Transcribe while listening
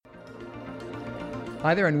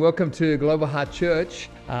Hi there and welcome to Global Heart Church.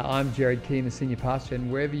 I'm Jared Keane, the Senior Pastor,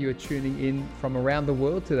 and wherever you are tuning in from around the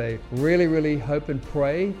world today, really hope and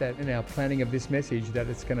pray that in our planning of this message that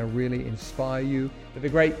it's going to really inspire you for the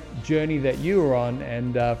great journey that you are on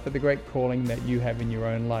and for the great calling that you have in your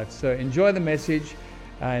own life. So enjoy the message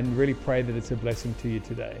and really pray that it's a blessing to you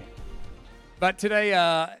today. But today,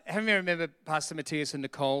 how many remember Pastor Matthias and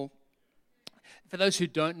Nicole? For those who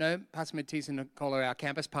don't know, Pastor Matthias and Nicole are our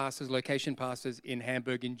campus pastors, location pastors in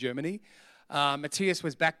Hamburg in Germany. Matthias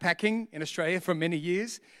was backpacking in Australia for many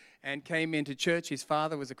years and came into church. His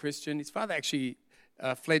father was a Christian. His father actually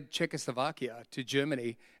fled Czechoslovakia to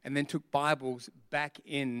Germany and then took Bibles back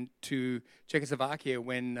into Czechoslovakia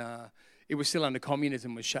when it was still under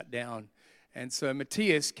communism, was shut down. And so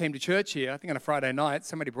Matthias came to church here, I think on a Friday night.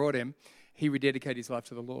 Somebody brought him. He rededicated his life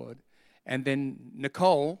to the Lord. And then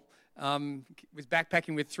Nicole was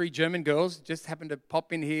backpacking with 3 German girls, just happened to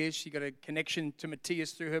pop in here. She got a connection to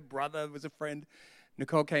Matthias through her brother, was a friend.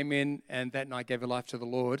 Nicole came in and that night gave her life to the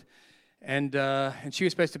Lord. And she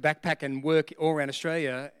was supposed to backpack and work all around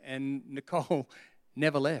Australia, and Nicole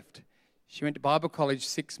never left. She went to Bible college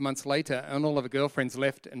 6 months later, and all of her girlfriends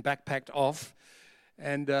left and backpacked off.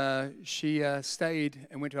 And she stayed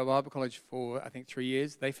and went to a Bible college for, I think, 3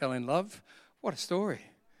 years. They fell in love. What a story.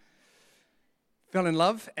 Fell in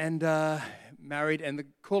love and married, and the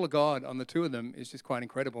call of God on the two of them is just quite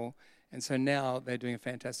incredible. And so now they're doing a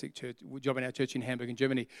fantastic job in our church in Hamburg in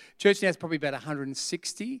Germany. Church now is probably about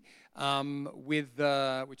 160,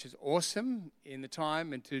 which is awesome in the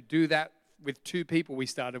time. And to do that with 2 people we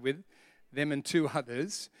started with, them and 2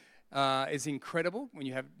 others, is incredible when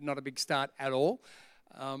you have not a big start at all.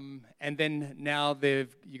 And then now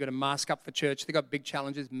you've got to mask up for church. They've got big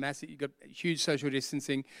challenges, massive. You've got huge social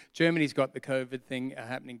distancing. Germany's got the COVID thing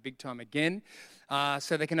happening big time again.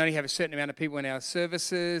 So they can only have a certain amount of people in our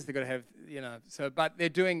services. They've got to have, but they're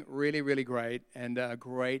doing really great and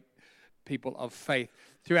great people of faith.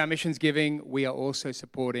 Through our missions giving, we are also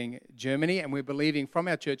supporting Germany, and we're believing from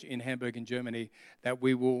our church in Hamburg in Germany that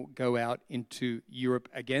we will go out into Europe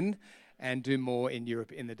again and do more in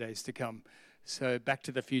Europe in the days to come. So back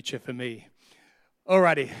to the future for me.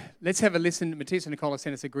 Alrighty, let's have a listen. Matthias and Nicole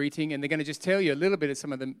sent us a greeting, and they're going to just tell you a little bit of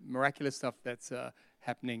some of the miraculous stuff that's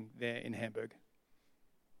happening there in Hamburg.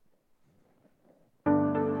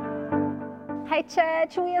 Hey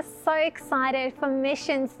church, we are so excited for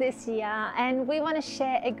missions this year, and we want to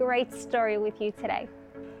share a great story with you today.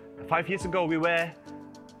 5 years ago, we were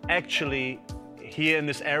actually here in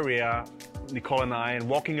this area, Nicole and I, and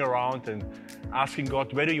walking around and asking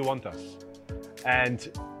God, where do you want us?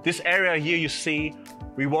 And this area here you see,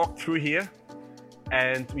 we walked through here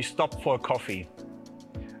and we stopped for a coffee.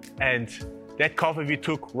 And that coffee we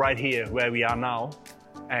took right here where we are now.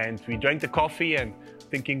 And we drank the coffee and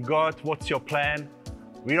thinking, God, what's your plan?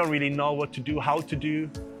 We don't really know what to do, how to do,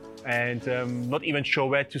 and not even sure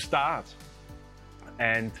where to start.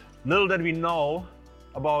 And little did we know,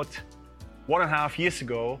 about 1.5 years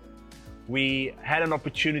ago, we had an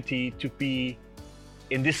opportunity to be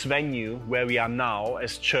in this venue where we are now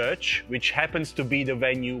as church, which happens to be the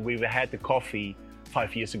venue where we had the coffee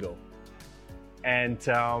 5 years ago. And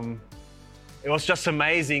it was just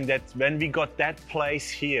amazing that when we got that place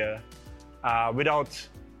here, without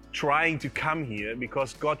trying to come here,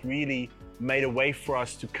 because God really made a way for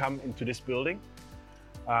us to come into this building.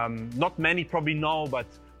 Not many probably know, but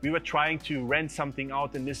we were trying to rent something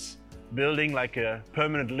out in this building, like a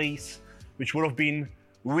permanent lease, which would have been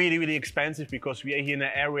really expensive, because we are here in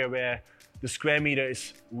an area where the square meter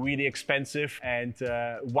is really expensive. And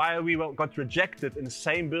while we got rejected in the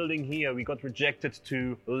same building here, we got rejected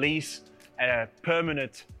to lease a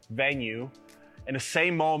permanent venue. In the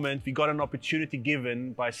same moment, we got an opportunity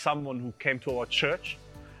given by someone who came to our church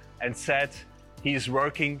and said he is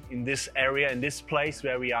working in this area, in this place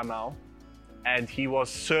where we are now. And he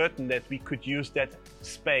was certain that we could use that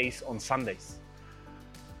space on Sundays.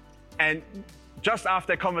 And just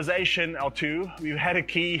after a conversation or 2, we had a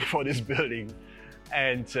key for this building,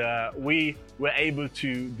 and we were able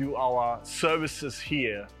to do our services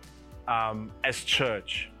here as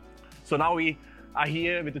church. So now we are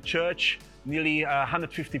here with the church, nearly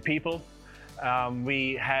 150 people.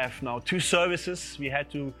 We have now 2 services. We had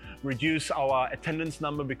to reduce our attendance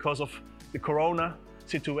number because of the Corona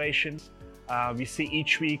situations. We see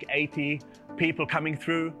each week 80 people coming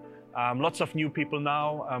through. Lots of new people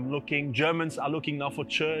now looking. Germans are looking now for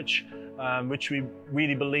church, which we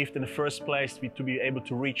really believed in the first place to be able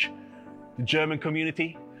to reach the German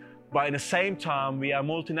community. But at the same time, we are a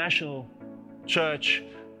multinational church,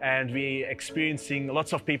 and we're experiencing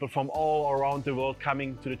lots of people from all around the world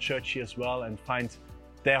coming to the church here as well, and find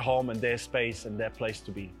their home and their space and their place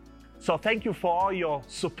to be. So thank you for all your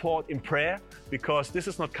support in prayer, because this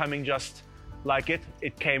is not coming just like it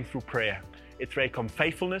came through prayer. It came from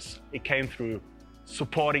faithfulness, it came through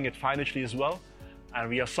supporting it financially as well. And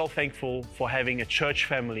we are so thankful for having a church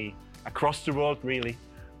family across the world, really,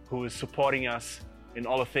 who is supporting us in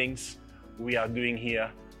all the things we are doing here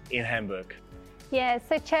in Hamburg. Yeah,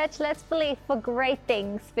 so church, let's believe for great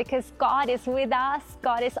things, because God is with us,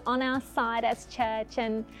 God is on our side as church,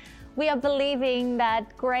 and we are believing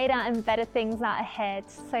that greater and better things are ahead.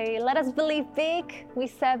 So let us believe big. We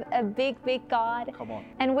serve a big, big God. Come on.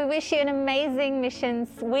 And we wish you an amazing missions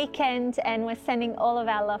weekend, and we're sending all of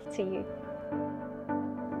our love to you.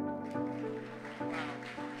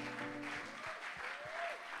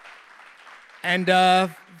 And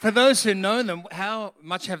for those who know them, how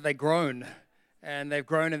much have they grown? And they've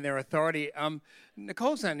grown in their authority.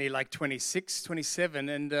 Nicole's only like 26, 27,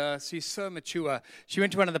 and she's so mature. She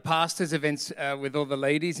went to one of the pastors' events with all the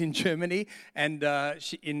ladies in Germany and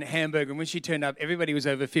in Hamburg, and when she turned up, everybody was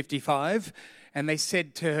over 55, and they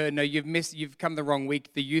said to her, "No, you've come the wrong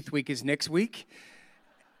week. The youth week is next week."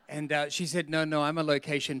 And she said, no, I'm a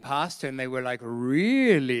location pastor. And they were like,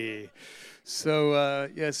 really? So,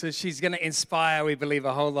 so she's going to inspire, we believe,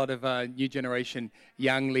 a whole lot of new generation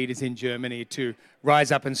young leaders in Germany to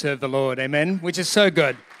rise up and serve the Lord. Amen? Which is so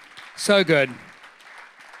good. So good.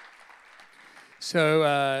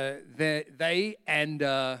 So they and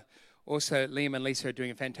also Liam and Lisa are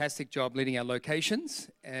doing a fantastic job leading our locations.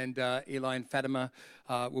 And Eli and Fatima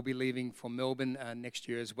will be leaving for Melbourne next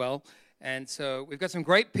year as well. And so we've got some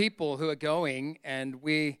great people who are going, and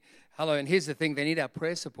and here's the thing, they need our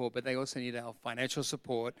prayer support, but they also need our financial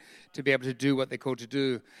support to be able to do what they're called to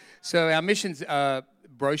do. So our missions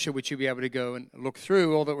brochure, which you'll be able to go and look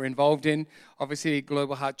through, all that we're involved in. Obviously,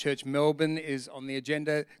 Global Heart Church Melbourne is on the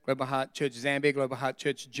agenda, Global Heart Church Zambia, Global Heart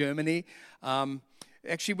Church Germany.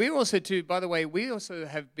 Actually, we also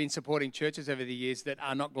have been supporting churches over the years that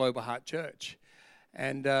are not Global Heart Church.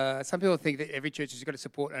 And some people think that every church has got to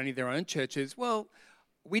support only their own churches. Well,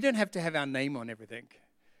 we don't have to have our name on everything.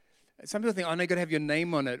 Some people think, oh, no, you've got to have your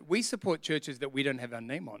name on it. We support churches that we don't have our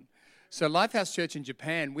name on. So Lifehouse Church in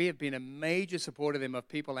Japan, we have been a major supporter of them, of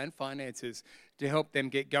people and finances, to help them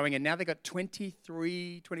get going. And now they've got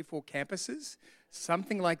 23, 24 campuses,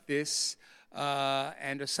 something like this.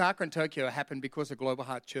 And Osaka and Tokyo happened because of Global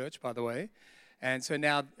Heart Church, by the way. And so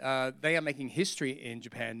now they are making history in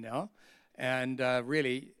Japan now. And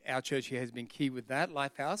really, our church here has been key with that,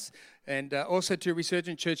 Lifehouse. And also to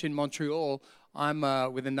Resurgent Church in Montreal, I'm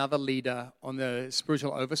with another leader on the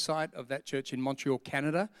spiritual oversight of that church in Montreal,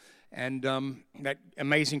 Canada. And that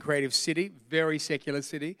amazing creative city, very secular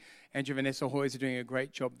city. Andrew and Vanessa Hoyes are doing a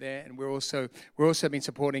great job there. And we're also been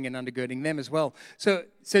supporting and undergirding them as well. So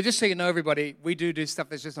just so you know, everybody, we do stuff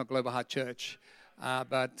that's just not Global Heart Church.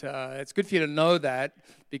 But it's good for you to know that,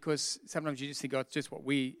 because sometimes you just think, oh, it's just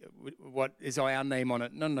what is our name on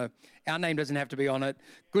it. No. Our name doesn't have to be on it.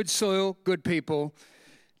 Good soil, good people,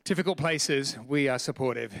 difficult places, we are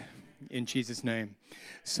supportive in Jesus' name.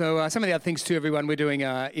 So some of the other things too, everyone, we're doing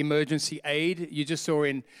emergency aid. You just saw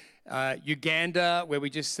in Uganda, where we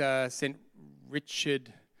just sent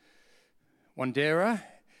Richard Wandera.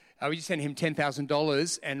 We just sent him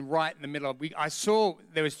 $10,000, and right in the middle of I saw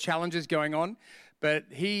there was challenges going on, but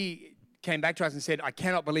he came back to us and said, I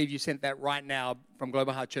cannot believe you sent that right now from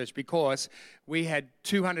Global Heart Church, because we had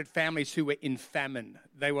 200 families who were in famine.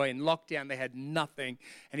 They were in lockdown. They had nothing.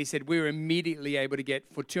 And he said, we were immediately able to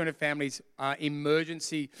get, for 200 families,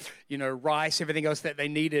 emergency, rice, everything else that they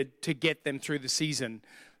needed to get them through the season.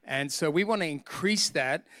 And so we want to increase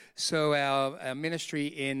that. So our ministry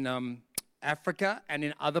in Africa and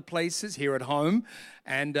in other places here at home,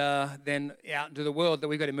 and then out into the world, that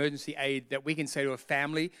we've got emergency aid that we can say to a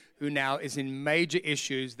family who now is in major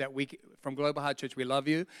issues, that we, from Global Heart Church, we love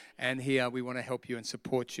you, and here we want to help you and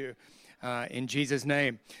support you in Jesus'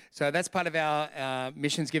 name. So that's part of our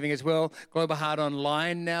missions giving as well. Global Heart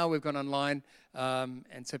Online now, we've gone online.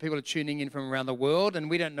 And so people are tuning in from around the world, and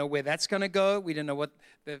we don't know where that's going to go. We don't know what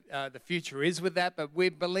the future is with that, but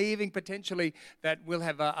we're believing potentially that we'll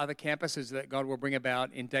have other campuses that God will bring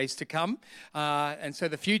about in days to come. And so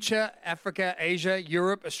the future, Africa, Asia,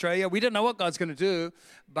 Europe, Australia, we don't know what God's going to do,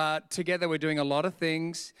 but together we're doing a lot of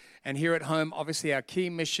things. And here at home, obviously our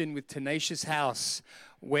key mission with Tenacious House,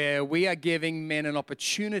 where we are giving men an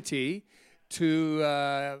opportunity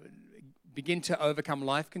to begin to overcome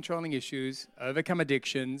life-controlling issues, overcome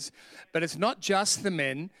addictions. But it's not just the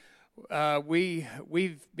men.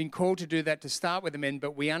 We've been called to do that to start with the men,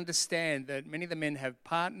 but we understand that many of the men have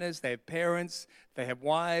partners, they have parents, they have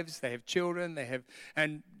wives, they have children,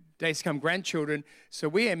 and days to come, grandchildren. So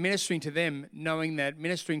we are ministering to them, knowing that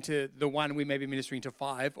ministering to the one, we may be ministering to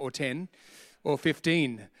 5 or 10 or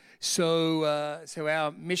 15. So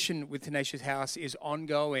our mission with Tenacious House is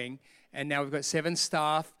ongoing, and now we've got 7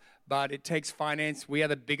 staff, but it takes finance. We are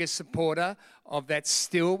the biggest supporter of that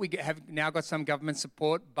still. We have now got some government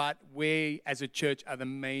support, but we as a church are the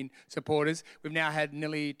main supporters. We've now had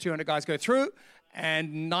nearly 200 guys go through,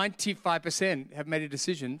 and 95% have made a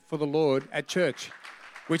decision for the Lord at church,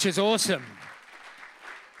 which is awesome.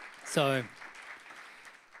 So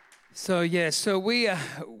we are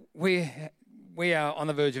on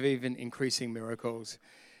the verge of even increasing miracles.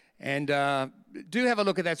 And do have a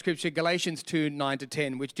look at that scripture, Galatians 2,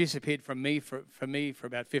 9-10, which disappeared from me for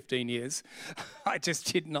about 15 years. I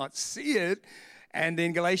just did not see it. And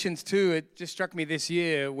in Galatians 2, it just struck me this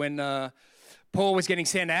year when Paul was getting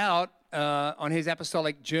sent out on his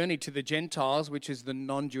apostolic journey to the Gentiles, which is the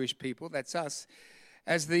non-Jewish people, that's us.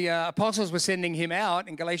 As the apostles were sending him out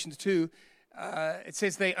in Galatians 2, it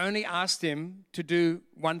says they only asked him to do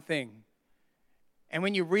one thing. And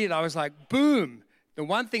when you read it, I was like, boom. The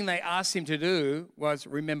one thing they asked him to do was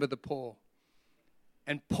remember the poor.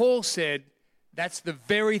 And Paul said, that's the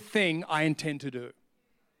very thing I intend to do.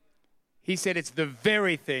 He said, it's the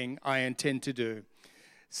very thing I intend to do.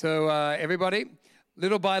 So everybody,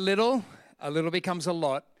 little by little, a little becomes a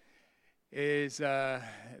lot, is the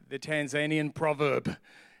Tanzanian proverb.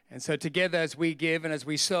 And so together as we give and as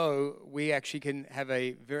we sow, we actually can have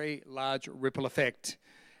a very large ripple effect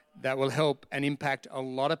that will help and impact a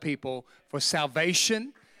lot of people for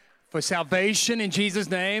salvation in Jesus'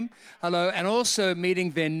 name, and also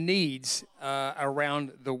meeting their needs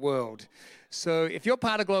around the world. So if you're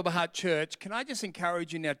part of Global Heart Church, can I just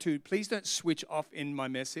encourage you now too, please don't switch off in my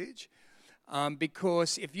message,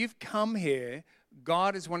 because if you've come here,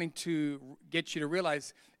 God is wanting to get you to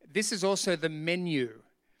realize this is also the menu.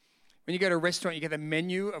 When you go to a restaurant, you get the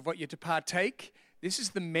menu of what you're to partake. This is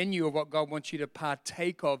the menu of what God wants you to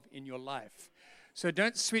partake of in your life. So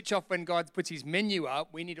don't switch off when God puts his menu up.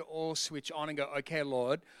 We need to all switch on and go, okay,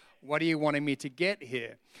 Lord, what are you wanting me to get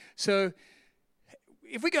here? So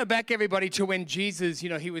if we go back, everybody, to when Jesus,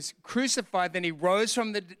 he was crucified, then he rose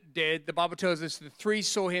from the dead. The Bible tells us the 3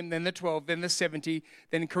 saw him, then the 12, then the 70.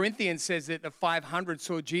 Then Corinthians says that the 500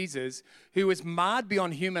 saw Jesus, who was marred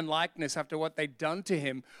beyond human likeness after what they'd done to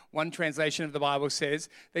him. One translation of the Bible says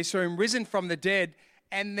they saw him risen from the dead.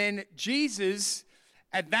 And then Jesus,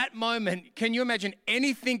 at that moment, can you imagine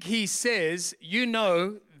anything he says,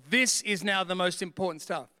 this is now the most important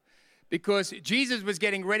stuff. Because Jesus was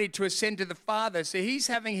getting ready to ascend to the Father. So he's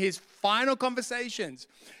having his final conversations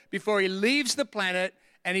before he leaves the planet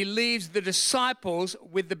and he leaves the disciples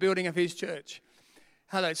with the building of his church.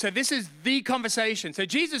 So this is the conversation. So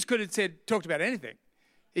Jesus could have talked about anything.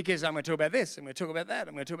 He goes, I'm going to talk about this, I'm going to talk about that,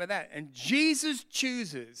 I'm going to talk about that. And Jesus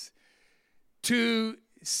chooses to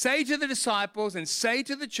say to the disciples and say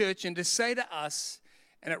to the church and to say to us,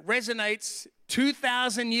 and it resonates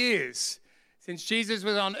 2,000 years since Jesus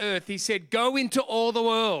was on earth, he said, go into all the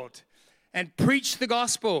world and preach the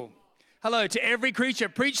gospel. To every creature,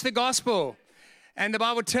 preach the gospel. And the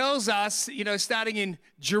Bible tells us, starting in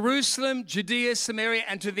Jerusalem, Judea, Samaria,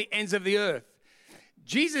 and to the ends of the earth.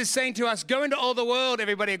 Jesus is saying to us, go into all the world,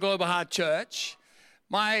 everybody at Global Heart Church.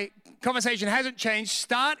 My conversation hasn't changed.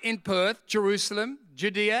 Start in Perth, Jerusalem,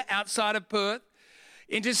 Judea, outside of Perth,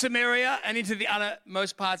 into Samaria, and into the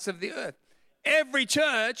uttermost parts of the earth. Every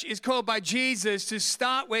church is called by Jesus to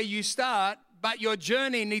start where you start, but your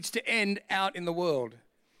journey needs to end out in the world.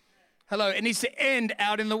 It needs to end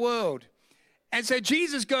out in the world. And so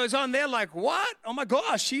Jesus goes on, they're like, what? Oh my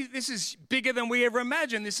gosh, this is bigger than we ever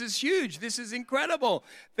imagined. This is huge. This is incredible.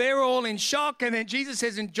 They're all in shock. And then Jesus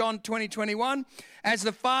says in John 20:21, as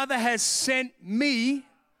the Father has sent me,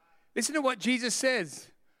 listen to what Jesus says.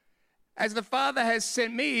 As the Father has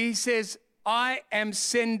sent me, he says, I am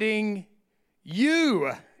sending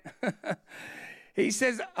you. He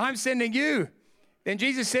says, I'm sending you. Then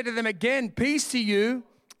Jesus said to them again, peace to you.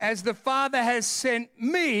 As the Father has sent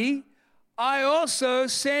me, I also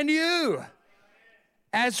send you.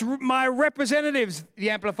 As my representatives,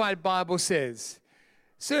 the Amplified Bible says.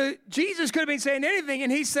 So Jesus could have been saying anything,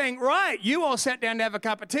 and he's saying, right, you all sat down to have a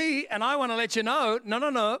cup of tea, and I want to let you know,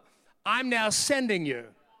 no, I'm now sending you.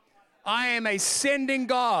 I am a sending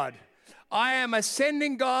God. I am a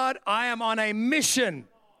sending God. I am on a mission.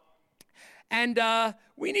 And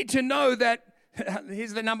we need to know that,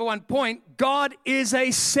 here's the number one point, God is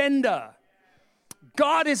a sender.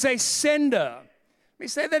 God is a sender. Let me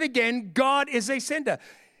say that again. God is a sender.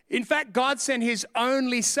 In fact, God sent his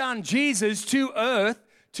only son, Jesus, to earth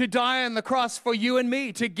to die on the cross for you and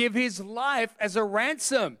me, to give his life as a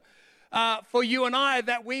ransom for you and I,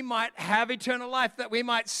 that we might have eternal life, that we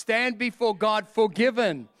might stand before God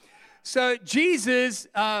forgiven. So Jesus'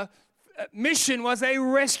 mission was a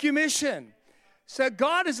rescue mission. So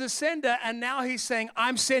God is a sender, and now he's saying,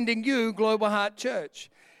 I'm sending you, Global Heart Church.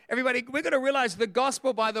 Everybody, we're going to realize the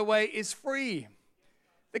gospel, by the way, is free.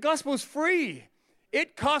 The gospel is free.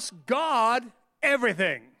 It costs God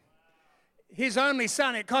everything. His only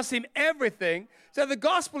son, it cost him everything. So the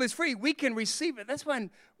gospel is free. We can receive it. That's when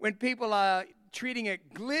people are treating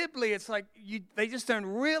it glibly, it's like they just don't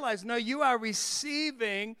realize, no, you are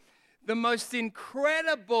receiving the most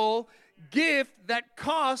incredible gift that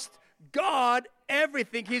cost God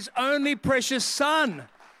everything, his only precious son.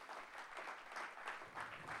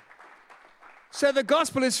 So the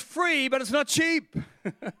gospel is free, but it's not cheap.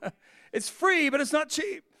 It's free, but it's not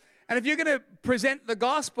cheap. And if you're going to present the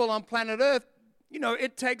gospel on planet Earth, you know,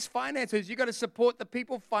 it takes finances. You've got to support the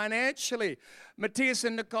people financially. Matthias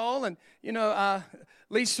and Nicole and,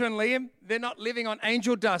 Lisa and Liam, they're not living on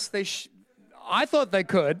angel dust. I thought they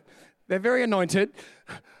could. They're very anointed.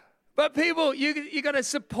 But people, you got to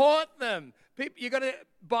support them. You got to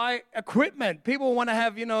buy equipment. People want to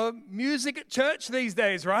have, music at church these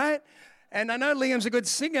days, right? And I know Liam's a good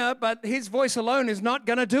singer, but his voice alone is not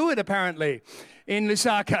going to do it, apparently, in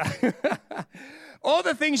Lusaka. All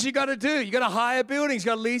the things you got to do. You got to hire buildings.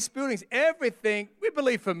 You got to lease buildings. Everything. We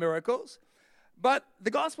believe for miracles. But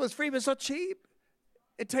the gospel is free, but it's not cheap.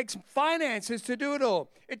 It takes finances to do it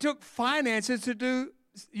all. It took finances to do,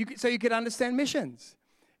 so you could understand missions.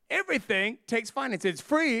 Everything takes finance. It's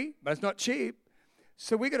free, but it's not cheap.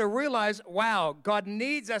 So we got to realize, wow, God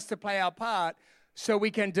needs us to play our part so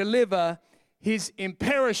we can deliver his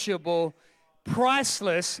imperishable,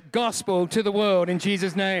 priceless gospel to the world in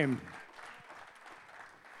Jesus' name.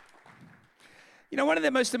 One of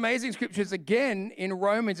the most amazing scriptures, again, in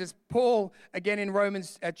Romans, is Paul, again, in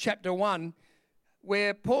Romans chapter 1,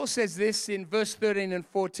 where Paul says this in verse 13 and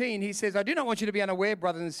 14. He says, I do not want you to be unaware,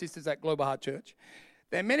 brothers and sisters at Global Heart Church,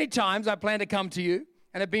 that many times I plan to come to you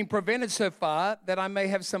and have been prevented so far that I may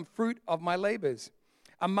have some fruit of my labors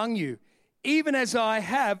among you, even as I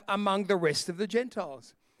have among the rest of the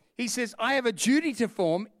Gentiles. He says, I have a duty to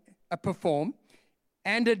perform,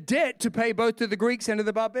 and a debt to pay both to the Greeks and to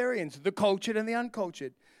the barbarians, the cultured and the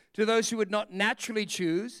uncultured, to those who would not naturally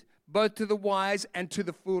choose, both to the wise and to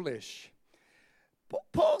the foolish.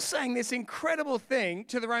 Paul's saying this incredible thing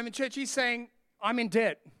to the Roman church. He's saying, I'm in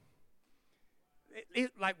debt.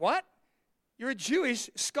 Like what? You're a Jewish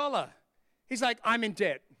scholar. He's like, I'm in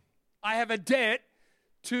debt. I have a debt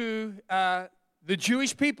to the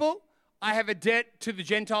Jewish people. I have a debt to the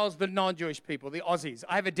Gentiles, the non-Jewish people, the Aussies.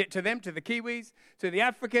 I have a debt to them, to the Kiwis, to the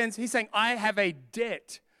Africans. He's saying, I have a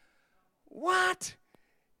debt. What?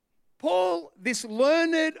 Paul, this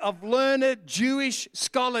learned Jewish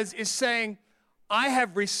scholars, is saying, I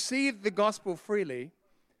have received the gospel freely.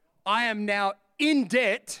 I am now in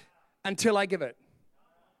debt until I give it.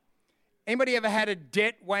 Anybody ever had a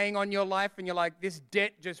debt weighing on your life and you're like, this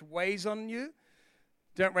debt just weighs on you?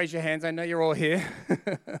 Don't raise your hands. I know you're all here.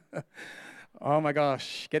 Oh, my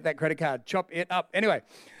gosh. Get that credit card. Chop it up. Anyway.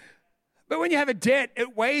 But when you have a debt,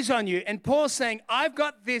 it weighs on you. And Paul's saying, I've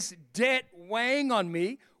got this debt weighing on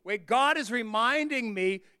me where God is reminding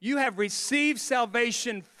me, you have received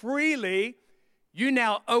salvation freely. You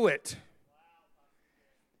now owe it.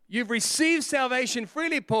 You've received salvation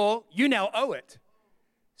freely, Paul. You now owe it.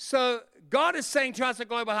 So God is saying to us at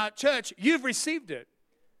Global Heart Church, you've received it.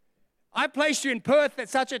 I placed you in Perth at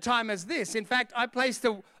such a time as this. In fact, I placed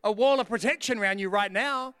a wall of protection around you right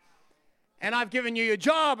now. And I've given you your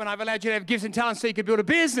job, and I've allowed you to have gifts and talents so you can build a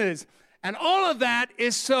business. And all of that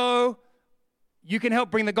is so you can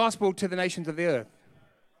help bring the gospel to the nations of the earth.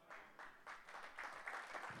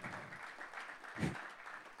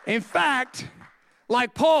 In fact,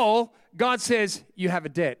 like Paul, God says, you have a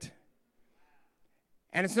debt.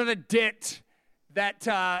 And it's not a debt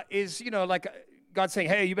that is, like God saying,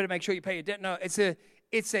 hey, you better make sure you pay your debt. No,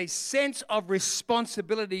 it's a sense of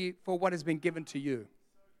responsibility for what has been given to you.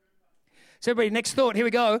 So everybody, next thought, here we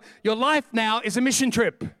go. Your life now is a mission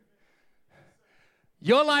trip.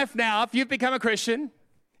 Your life now, if you've become a Christian,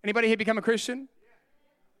 anybody here become a Christian?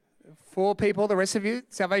 4 people, the rest of you,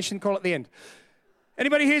 salvation call at the end.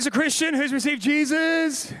 Anybody here is a Christian who's received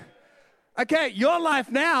Jesus? Okay, your life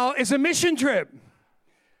now is a mission trip.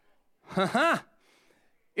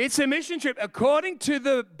 It's a mission trip. According to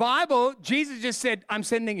the Bible, Jesus just said, I'm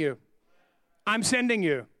sending you. I'm sending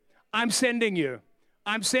you. I'm sending you.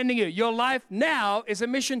 I'm sending you. Your life now is a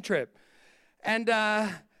mission trip. And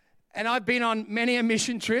I've been on many a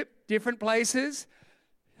mission trip, different places.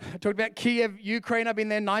 I talked about Kiev, Ukraine. I've been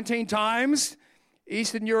there 19 times.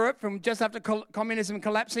 Eastern Europe, from just after communism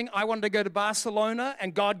collapsing, I wanted to go to Barcelona,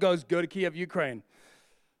 and God goes, go to Kiev, Ukraine.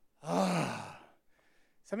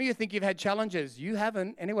 Some of you think you've had challenges. You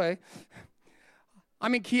haven't. Anyway,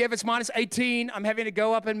 I'm in Kiev. It's minus 18. I'm having to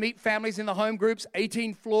go up and meet families in the home groups,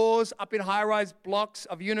 18 floors up in high-rise blocks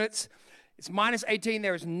of units. It's minus 18.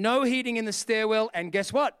 There is no heating in the stairwell. And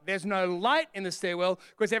guess what? There's no light in the stairwell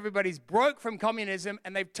because everybody's broke from communism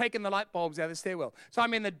and they've taken the light bulbs out of the stairwell. So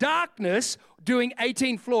I'm in the darkness doing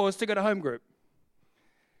 18 floors to go to home group.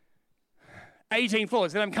 18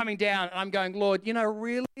 floors. Then I'm coming down and I'm going, Lord,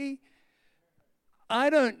 really? I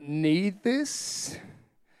don't need this.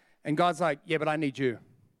 And God's like, yeah, but I need you.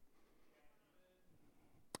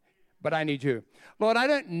 But I need you. Lord, I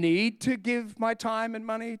don't need to give my time and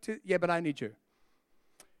money to, yeah, but I need you.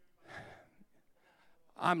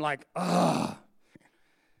 I'm like,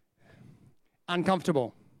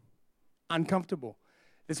 uncomfortable.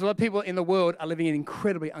 There's a lot of people in the world are living in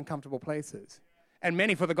incredibly uncomfortable places, and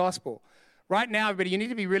many for the gospel. Right now, everybody, you need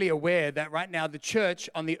to be really aware that right now the church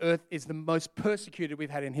on the earth is the most persecuted we've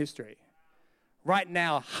had in history. Right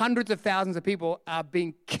now, hundreds of thousands of people are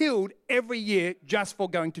being killed every year just for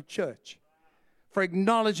going to church, for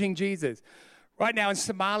acknowledging Jesus. Right now in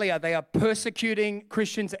Somalia, they are persecuting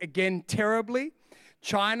Christians again terribly.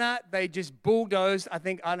 China, they just bulldozed, I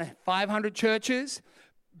think, 500 churches,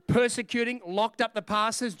 persecuting, locked up the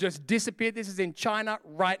pastors, just disappeared. This is in China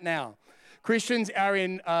right now. Christians are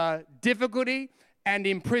in difficulty and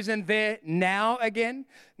in prison there now again.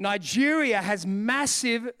 Nigeria has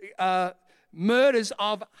massive murders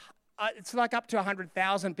of, it's like up to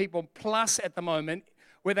 100,000 people plus at the moment,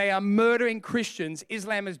 where they are murdering Christians.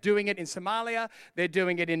 Islam is doing it in Somalia. They're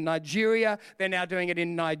doing it in Nigeria. They're now doing it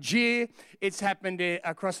in Niger. It's happened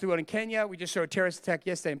across the world in Kenya. We just saw a terrorist attack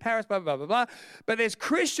yesterday in Paris, blah, blah, blah, blah, blah. But there's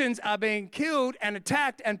Christians are being killed and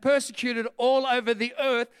attacked and persecuted all over the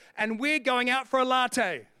earth, and we're going out for a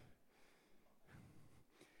latte.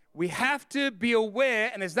 We have to be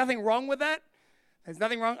aware, and there's nothing wrong with that. There's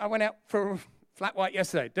nothing wrong. I went out for flat white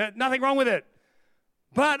yesterday. Nothing wrong with it.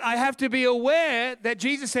 But I have to be aware that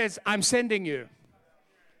Jesus says, I'm sending you.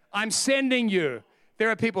 I'm sending you.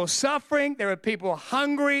 There are people suffering. There are people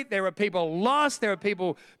hungry. There are people lost. There are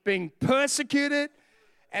people being persecuted.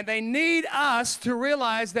 And they need us to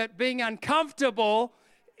realize that being uncomfortable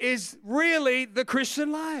is really the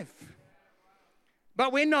Christian life.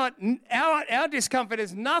 But we're not, our discomfort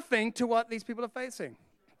is nothing to what these people are facing.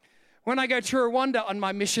 When I go to Rwanda on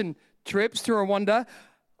my mission trips to Rwanda,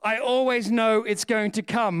 I always know it's going to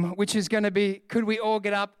come, which is going to be, could we all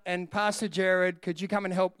get up and Pastor Jared, could you come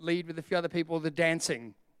and help lead with a few other people, the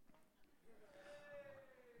dancing?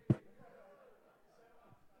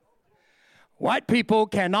 White people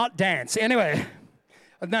cannot dance. Anyway,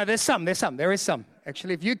 no, there is some.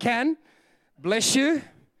 Actually, if you can, bless you.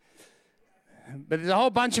 But there's a whole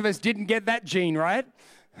bunch of us didn't get that gene, right?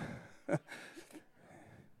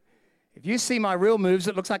 If you see my real moves,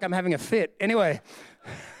 it looks like I'm having a fit. Anyway.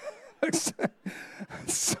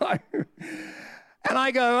 So, and I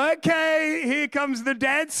go, okay, here comes the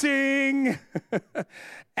dancing.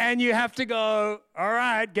 And you have to go, all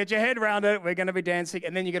right, get your head around it. We're going to be dancing.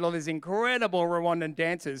 And then you get all these incredible Rwandan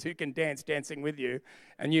dancers who can dance dancing with you.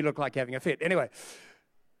 And you look like you're having a fit. Anyway,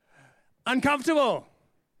 uncomfortable.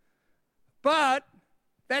 But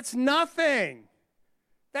that's nothing.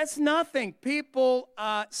 That's nothing. People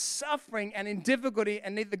are suffering and in difficulty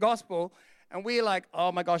and need the gospel. And we're like,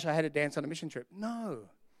 oh my gosh, I had to dance on a mission trip. No.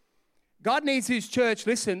 God needs his church,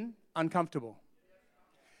 listen, uncomfortable.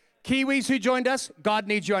 Kiwis who joined us, God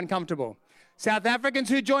needs you uncomfortable. South Africans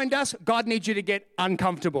who joined us, God needs you to get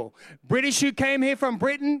uncomfortable. British who came here from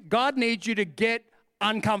Britain, God needs you to get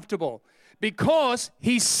uncomfortable. Because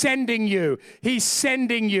he's sending you. He's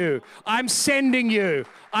sending you. I'm sending you.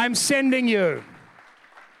 I'm sending you.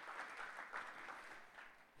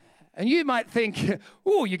 And you might think,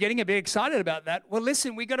 oh, you're getting a bit excited about that. Well,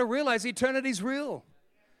 listen, we got to realize eternity's real.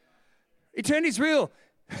 Eternity's real.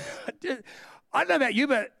 I don't know about you,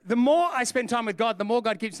 but the more I spend time with God, the more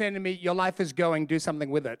God keeps saying to me, your life is going, do something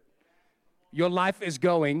with it. Your life is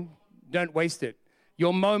going, don't waste it.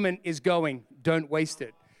 Your moment is going, don't waste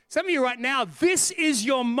it. Some of you right now, this is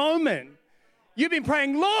your moment. You've been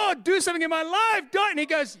praying, Lord, do something in my life. Don't. And he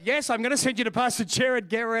goes, yes, I'm going to send you to Pastor Jared.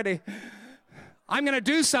 Get ready. I'm going to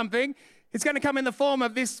do something. It's going to come in the form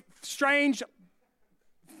of this strange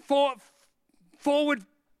forward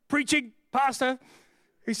preaching pastor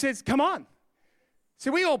who says, come on.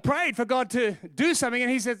 So we all prayed for God to do something,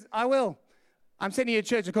 and he says, I will. I'm sending you a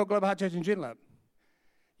church called Global Heart Church in Joondalup.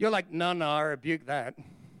 You're like, no, I rebuke that.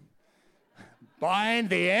 Bind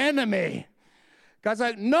the enemy. God's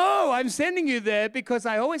like, no, I'm sending you there because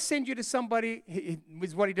I always send you to somebody,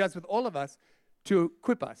 is what he does with all of us, to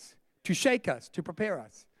equip us, to shake us, to prepare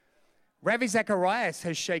us. Ravi Zacharias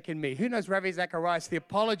has shaken me. Who knows Ravi Zacharias, the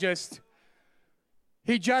apologist?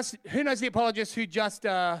 Who knows the apologist who just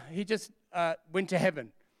went to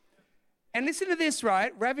heaven? And listen to this,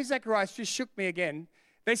 right? Ravi Zacharias just shook me again.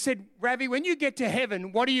 They said, Ravi, when you get to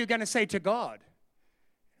heaven, what are you going to say to God?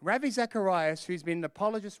 Ravi Zacharias, who's been an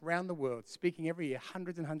apologist around the world, speaking every year,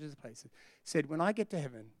 hundreds and hundreds of places, said, when I get to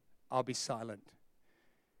heaven, I'll be silent.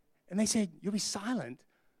 And they said, you'll be silent?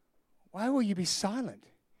 Why will you be silent?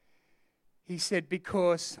 He said,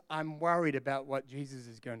 because I'm worried about what Jesus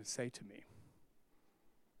is going to say to me.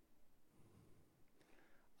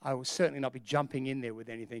 I will certainly not be jumping in there with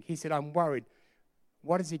anything. He said, I'm worried.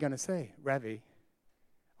 What is he going to say? Ravi,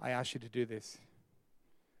 I asked you to do this.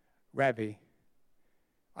 Ravi,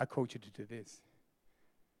 I called you to do this.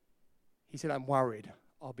 He said, I'm worried.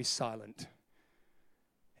 I'll be silent.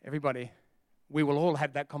 Everybody, we will all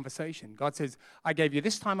have that conversation. God says, I gave you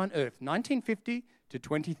this time on earth, 1950 to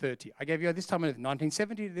 2030. I gave you this time on earth,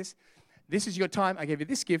 1970 to this. This is your time. I gave you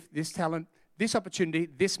this gift, this talent, this opportunity,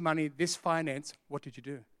 this money, this finance. What did you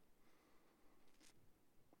do?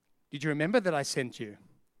 Did you remember that I sent you?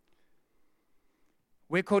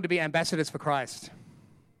 We're called to be ambassadors for Christ.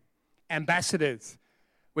 Ambassadors,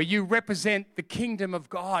 where you represent the kingdom of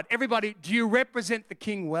God. Everybody, do you represent the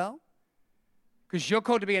King well? Because you're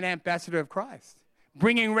called to be an ambassador of Christ,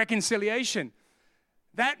 bringing reconciliation.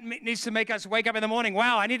 That needs to make us wake up in the morning.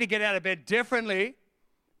 Wow, I need to get out of bed differently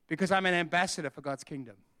because I'm an ambassador for God's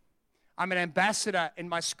kingdom. I'm an ambassador in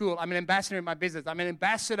my school. I'm an ambassador in my business. I'm an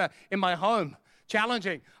ambassador in my home.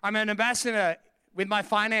 Challenging. I'm an ambassador with my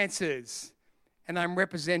finances. And I'm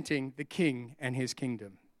representing the King and his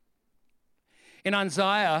kingdom. In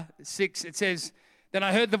Isaiah 6, it says, then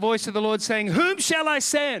I heard the voice of the Lord saying, whom shall I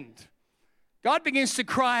send? God begins to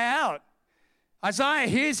cry out. Isaiah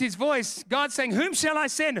hears his voice. God saying, whom shall I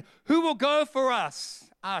send? Who will go for us?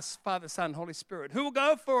 Us, Father, Son, Holy Spirit. Who will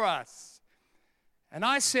go for us? And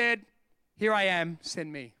I said, here I am,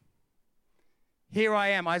 send me. Here I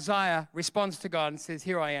am. Isaiah responds to God and says,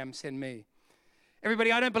 here I am, send me.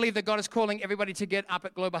 Everybody, I don't believe that God is calling everybody to get up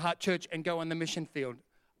at Global Heart Church and go on the mission field.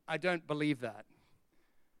 I don't believe that.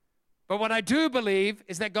 But what I do believe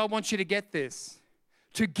is that God wants you to get this.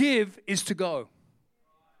 To give is to go.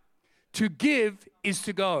 To give is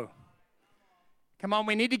to go. Come on,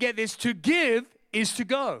 we need to get this. To give is to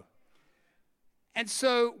go. And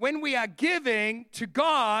so when we are giving to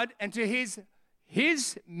God and to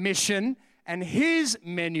his mission and his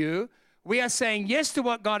menu, we are saying yes to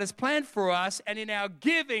what God has planned for us, and in our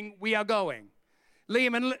giving, we are going.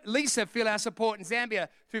 Liam and Lisa feel our support in Zambia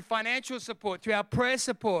through financial support, through our prayer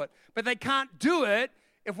support, but they can't do it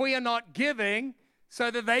if we are not giving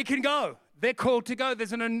so that they can go. They're called to go.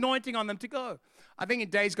 There's an anointing on them to go. I think in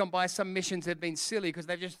days gone by, some missions have been silly because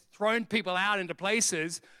they've just thrown people out into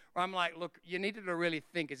places where I'm like, look, you needed to really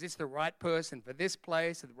think, is this the right person for this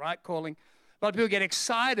place, the right calling? A lot of people get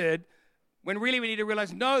excited when really we need to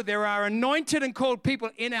realize, no, there are anointed and called people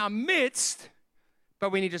in our midst,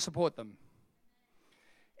 but we need to support them.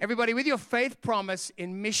 Everybody, with your faith promise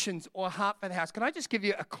in missions or Heart for the House, can I just give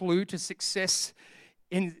you a clue to success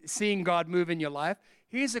in seeing God move in your life?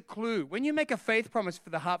 Here's a clue. When you make a faith promise for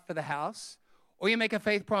the Heart for the House, or you make a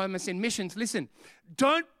faith promise in missions, listen,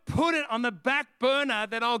 don't put it on the back burner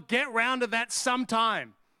that I'll get round to that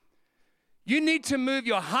sometime. You need to move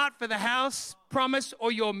your Heart for the House promise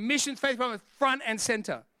or your missions faith promise front and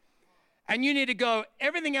center. And you need to go,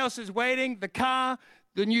 everything else is waiting, the car,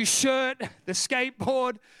 the new shirt, the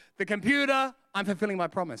skateboard, the computer. I'm fulfilling my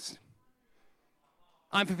promise.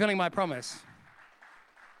 I'm fulfilling my promise.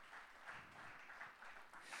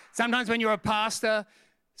 Sometimes when you're a pastor,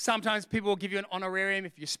 sometimes people will give you an honorarium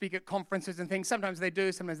if you speak at conferences and things. Sometimes they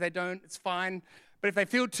do, sometimes they don't. It's fine. But if they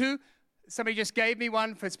feel to, somebody just gave me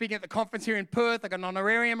one for speaking at the conference here in Perth. Like an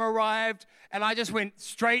honorarium arrived, and I just went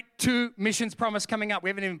straight to missions promise coming up. We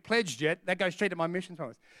haven't even pledged yet. That goes straight to my missions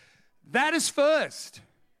promise. That is first.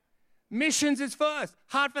 Missions is first.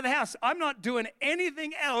 Heart for the House. I'm not doing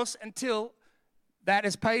anything else until that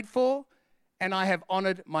is paid for and I have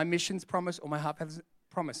honored my missions promise or my heart for the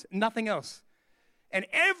promise. Nothing else. And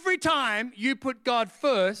every time you put God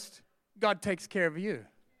first, God takes care of you.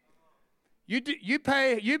 You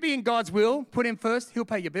be in God's will, put him first, he'll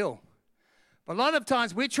pay your bill. But a lot of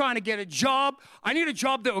times we're trying to get a job. I need a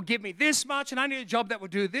job that will give me this much, and I need a job that will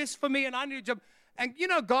do this for me, and I need a job. And you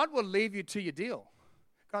know, God will leave you to your deal.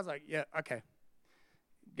 God's like, yeah, okay.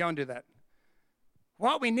 Go and do that.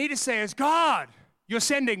 What we need to say is, God, you're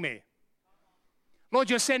sending me. Lord,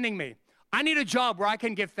 you're sending me. I need a job where I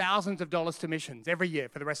can give thousands of dollars to missions every year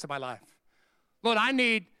for the rest of my life. Lord, I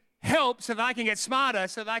need help so that I can get smarter,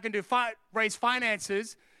 so that I can raise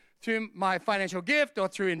finances through my financial gift or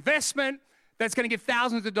through investment that's going to give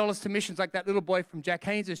thousands of dollars to missions, like that little boy from Jack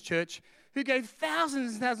Haynes' church who gave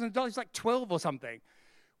thousands and thousands of dollars, like 12 or something.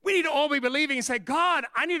 We need to all be believing and say, God,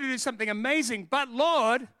 I need to do something amazing, but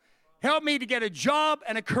Lord, help me to get a job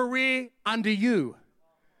and a career under you.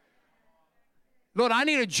 Lord, I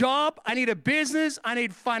need a job, I need a business, I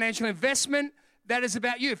need financial investment that is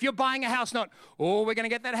about you. If you're buying a house, not, oh, we're going to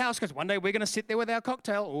get that house because one day we're going to sit there with our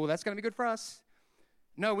cocktail. Oh, that's going to be good for us.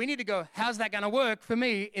 No, we need to go, how's that going to work for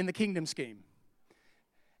me in the kingdom scheme?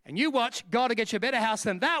 And you watch, God will get you a better house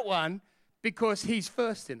than that one because he's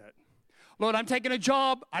first in it. Lord, I'm taking a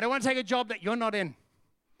job. I don't want to take a job that you're not in.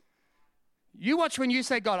 You watch when you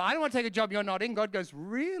say, God, I don't want to take a job you're not in. God goes,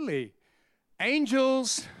 really?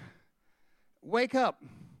 Angels, wake up.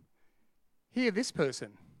 Hear this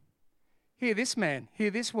person. Hear this man. Hear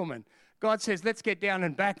this woman. God says, let's get down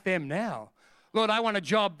and back them now. Lord, I want a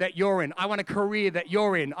job that you're in. I want a career that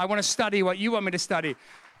you're in. I want to study what you want me to study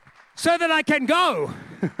so that I can go,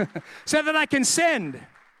 so that I can send,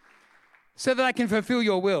 so that I can fulfill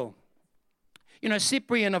your will. You know,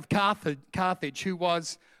 Cyprian of Carthage, who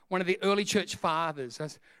was one of the early church fathers. I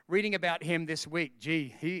was reading about him this week.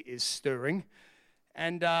 Gee, he is stirring.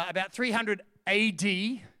 And about 300 AD,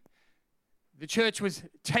 the church was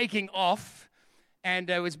taking off, and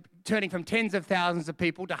it was turning from tens of thousands of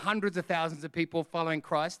people to hundreds of thousands of people following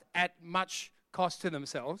Christ at much cost to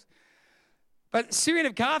themselves. But Cyprian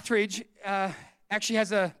of Carthage actually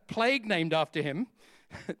has a plague named after him,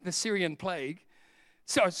 the Syrian plague.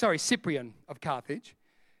 Cyprian of Carthage.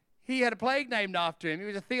 He had a plague named after him. He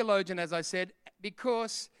was a theologian, as I said,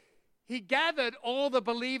 because he gathered all the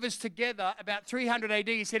believers together about 300 AD.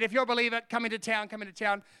 He said, if you're a believer, come into town, come into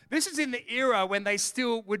town. This is in the era when they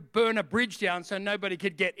still would burn a bridge down so nobody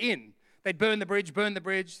could get in. They'd burn the bridge.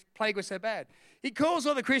 Plague was so bad. He calls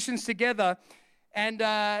all the Christians together,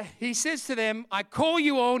 and he says to them, I call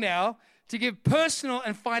you all now to give personal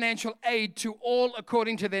and financial aid to all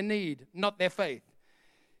according to their need, not their faith.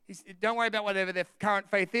 He said, don't worry about whatever their current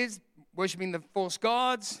faith is, worshiping the false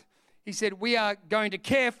gods. He said, we are going to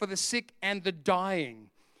care for the sick and the dying.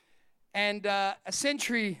 And a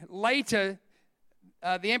century later,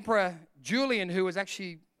 the Emperor Julian, who was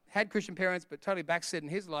actually had Christian parents but totally backslid in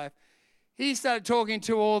his life, he started talking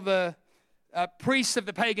to all the priests of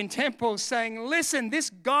the pagan temples saying, listen, this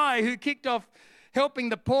guy who kicked off helping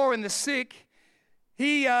the poor and the sick,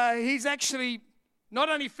 he's actually not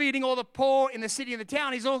only feeding all the poor in the city and the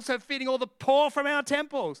town, he's also feeding all the poor from our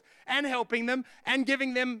temples and helping them and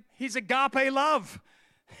giving them his agape love.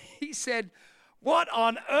 He said, what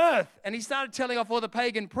on earth? And he started telling off all the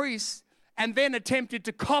pagan priests and then attempted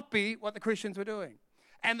to copy what the Christians were doing.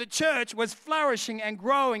 And the church was flourishing and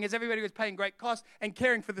growing as everybody was paying great cost and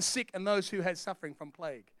caring for the sick and those who had suffering from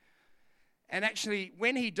plague. And actually,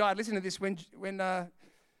 when he died, listen to this, when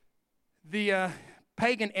the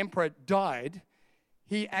pagan emperor died,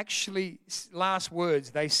 he actually, last words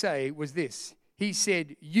they say was this. He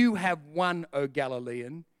said, you have won, O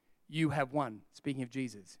Galilean, you have won. Speaking of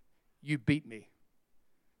Jesus, you beat me.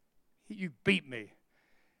 You beat me.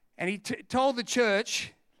 And he told the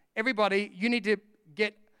church, everybody, you need to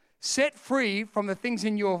get set free from the things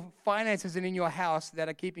in your finances and in your house that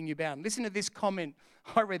are keeping you bound. Listen to this comment.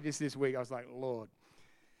 I read this week. I was like, Lord,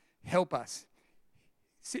 help us.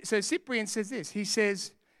 So Cyprian says this. He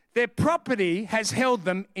says, their property has held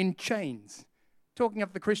them in chains. Talking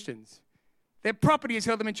of the Christians. Their property has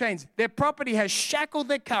held them in chains. Their property has shackled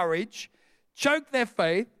their courage, choked their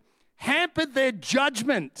faith, hampered their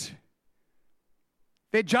judgment.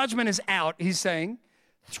 Their judgment is out, he's saying.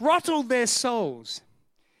 Throttled their souls.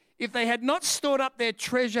 If they had not stored up their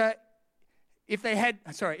treasure, if they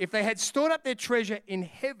had stored up their treasure in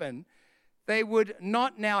heaven, they would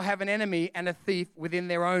not now have an enemy and a thief within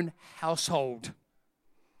their own household.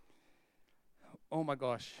 Oh my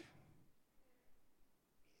gosh.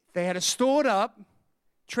 They had a stored up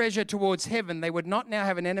treasure towards heaven. They would not now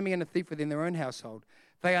have an enemy and a thief within their own household.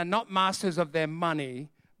 They are not masters of their money,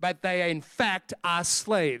 but they in fact are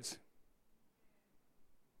slaves.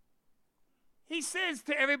 He says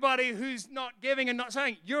to everybody who's not giving and not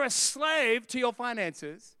saying, you're a slave to your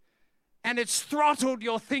finances, and it's throttled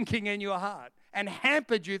your thinking in your heart and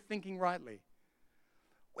hampered you thinking rightly.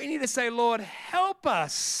 We need to say, Lord, help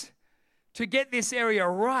us to get this area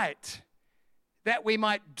right, that we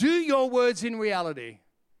might do your words in reality,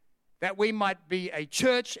 that we might be a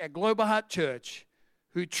church, a Global Heart Church,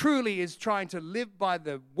 who truly is trying to live by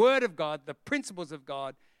the word of God, the principles of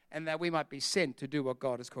God, and that we might be sent to do what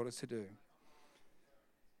God has called us to do.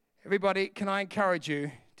 Everybody, can I encourage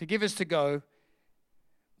you to give us to go,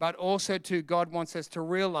 but also to God wants us to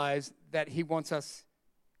realize that he wants us,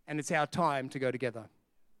 and it's our time to go together.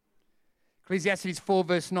 Ecclesiastes 4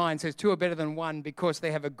 verse 9 says, 2 are better than one because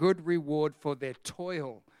they have a good reward for their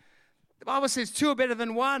toil. The Bible says 2 are better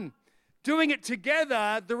than one. Doing it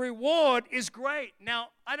together, the reward is great. Now,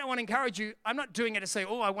 I don't want to encourage you. I'm not doing it to say,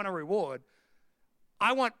 oh, I want a reward.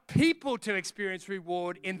 I want people to experience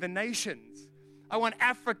reward in the nations. I want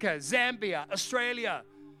Africa, Zambia, Australia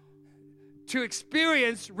to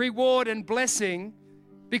experience reward and blessing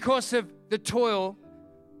because of the toil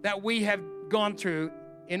that we have gone through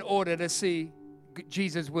in order to see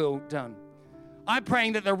Jesus' will done. I'm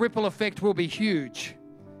praying that the ripple effect will be huge.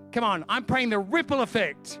 Come on, I'm praying the ripple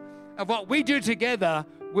effect of what we do together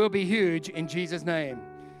will be huge in Jesus' name.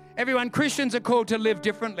 Everyone, Christians are called to live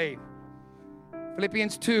differently.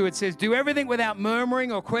 Philippians 2, it says, do everything without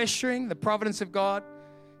murmuring or questioning the providence of God,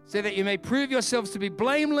 so that you may prove yourselves to be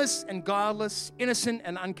blameless and guileless, innocent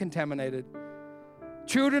and uncontaminated,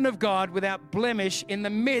 children of God without blemish in the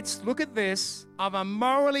midst, look at this, of a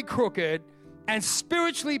morally crooked and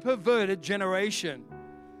spiritually perverted generation,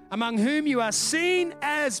 among whom you are seen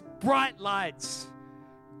as bright lights,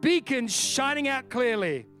 beacons shining out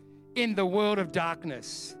clearly in the world of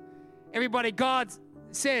darkness. Everybody, God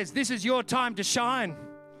says this is your time to shine.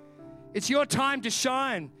 It's your time to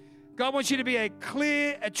shine. God wants you to be a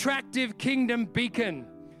clear, attractive kingdom beacon.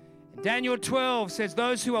 Daniel 12 says,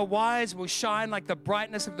 those who are wise will shine like the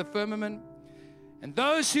brightness of the firmament, and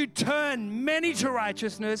those who turn many to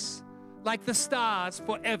righteousness like the stars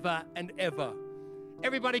forever and ever.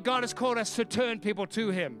 Everybody, God has called us to turn people to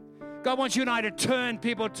him. God wants you and I to turn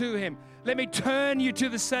people to him. Let me turn you to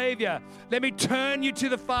the Savior. Let me turn you to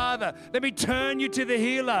the Father. Let me turn you to the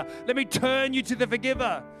healer. Let me turn you to the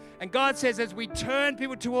forgiver. And God says, as we turn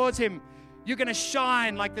people towards him, you're going to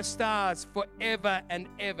shine like the stars forever and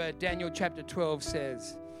ever, Daniel chapter 12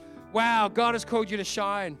 says. Wow, God has called you to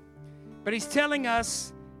shine. But he's telling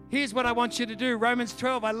us, here's what I want you to do. Romans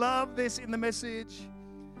 12, I love this in the message.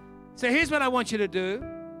 So here's what I want you to do.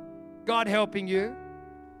 God helping you.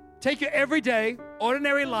 Take your everyday,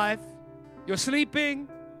 ordinary life. You're sleeping,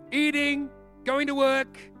 eating, going to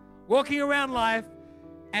work, walking around life,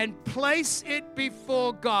 and place it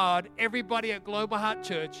before God, everybody at Global Heart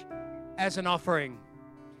Church, as an offering.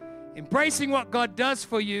 Embracing what God does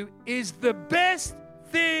for you is the best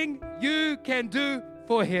thing you can do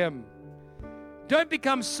for him. Don't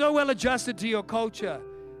become so well adjusted to your culture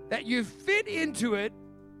that you fit into it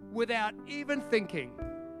without even thinking.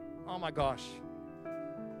 Oh my gosh.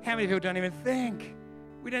 How many people don't even think?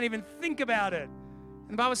 We don't even think about it.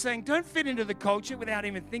 And the Bible's saying, don't fit into the culture without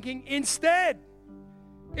even thinking. Instead,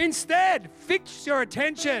 fix your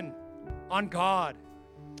attention on God.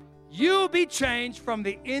 You'll be changed from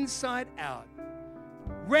the inside out.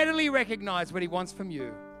 Readily recognize what he wants from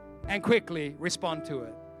you and quickly respond to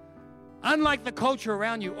it. Unlike the culture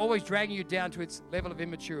around you, always dragging you down to its level of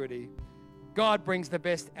immaturity, God brings the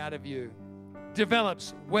best out of you,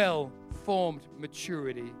 develops well-formed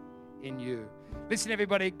maturity in you. Listen,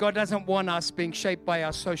 everybody, God doesn't want us being shaped by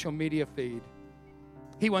our social media feed.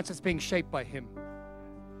 He wants us being shaped by him.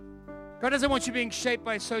 God doesn't want you being shaped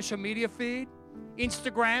by a social media feed.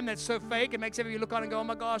 Instagram, that's so fake. It makes everybody look on and go, oh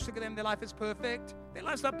my gosh, look at them. Their life is perfect. Their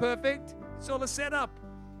life's not perfect. It's all a setup.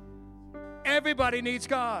 Everybody needs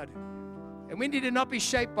God. And we need to not be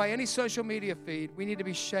shaped by any social media feed. We need to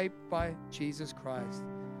be shaped by Jesus Christ,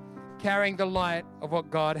 carrying the light of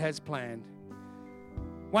what God has planned.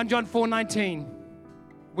 1 John 4:19,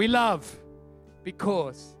 we love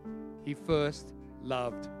because he first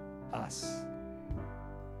loved us.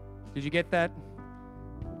 Did you get that?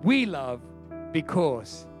 We love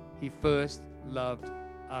because he first loved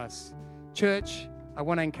us. Church, I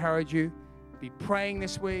want to encourage you, be praying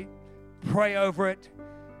this week, pray over it,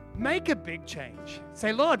 make a big change.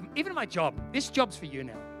 Say, Lord, even my job, this job's for you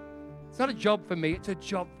now. It's not a job for me, it's a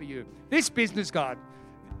job for you. This business, God,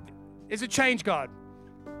 is a change, God.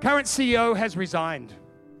 Current CEO has resigned,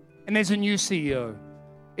 and there's a new CEO.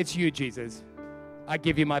 It's you, Jesus. I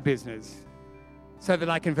give you my business so that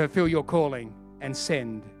I can fulfill your calling and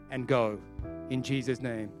send and go in Jesus'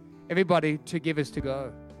 name. Everybody to give us to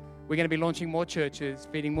go. We're going to be launching more churches,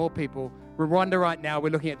 feeding more people. Rwanda right now,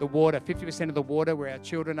 we're looking at the water. 50% of the water where our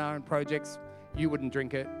children are in projects, you wouldn't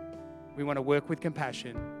drink it. We want to work with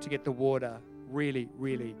compassion to get the water really,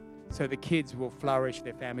 really, so the kids will flourish,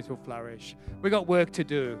 their families will flourish. We've got work to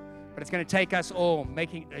do, but it's going to take us all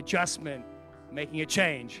making an adjustment, making a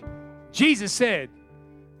change. Jesus said,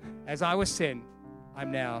 as I was sent,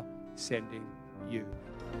 I'm now sending you.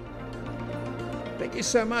 Thank you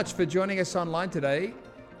so much for joining us online today.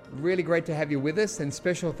 Really great to have you with us, and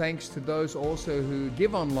special thanks to those also who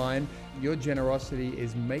give online. Your generosity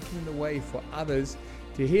is making the way for others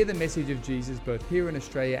to hear the message of Jesus both here in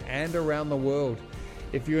Australia and around the world.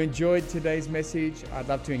 If you enjoyed today's message, I'd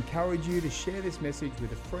love to encourage you to share this message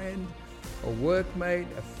with a friend, a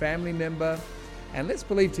workmate, a family member, and let's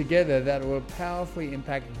believe together that it will powerfully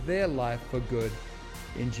impact their life for good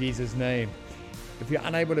in Jesus' name. If you're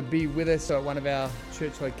unable to be with us at one of our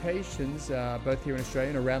church locations, both here in Australia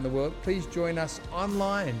and around the world, please join us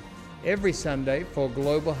online every Sunday for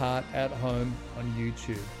Global Heart at Home on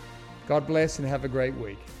YouTube. God bless and have a great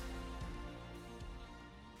week.